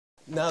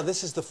Now,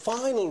 this is the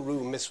final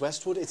room, Miss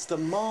Westwood. It's the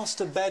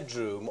master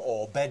bedroom,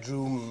 or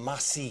bedroom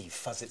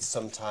massif, as it's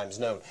sometimes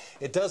known.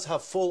 It does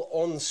have full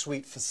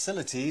ensuite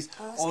facilities.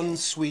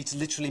 Ensuite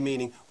literally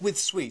meaning with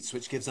suites,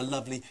 which gives a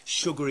lovely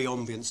sugary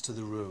ambience to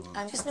the room.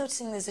 I'm just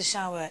noticing there's a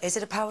shower. Is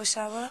it a power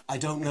shower? I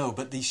don't know,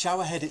 but the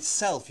shower head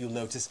itself, you'll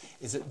notice,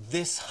 is at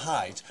this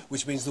height,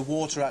 which means the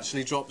water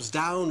actually drops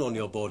down on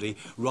your body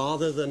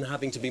rather than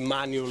having to be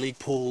manually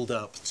pulled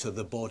up to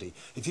the body.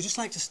 If you just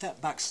like to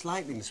step back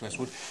slightly, Miss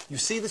Westwood, you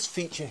see this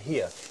feature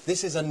here.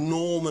 This is a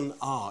Norman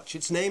arch.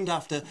 It's named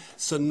after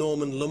Sir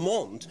Norman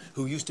Lamont,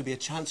 who used to be a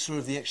Chancellor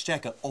of the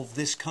Exchequer of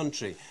this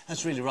country.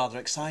 That's really rather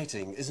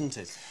exciting, isn't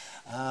it?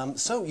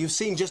 So, you've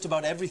seen just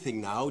about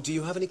everything now. Do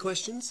you have any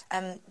questions?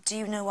 Do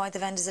you know why the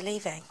vendors are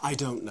leaving? I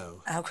don't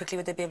know. How quickly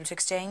would they be able to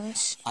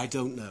exchange? I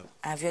don't know.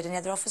 Have you had any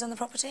other offers on the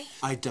property?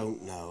 I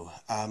don't know.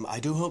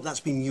 I do hope that's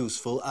been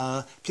useful.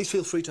 Please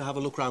feel free to have a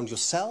look round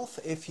yourself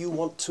if you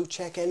want to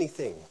check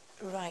anything.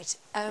 Right.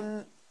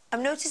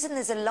 I'm noticing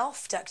there's a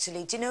loft,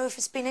 actually. Do you know if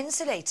it's been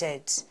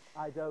insulated?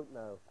 I don't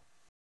know.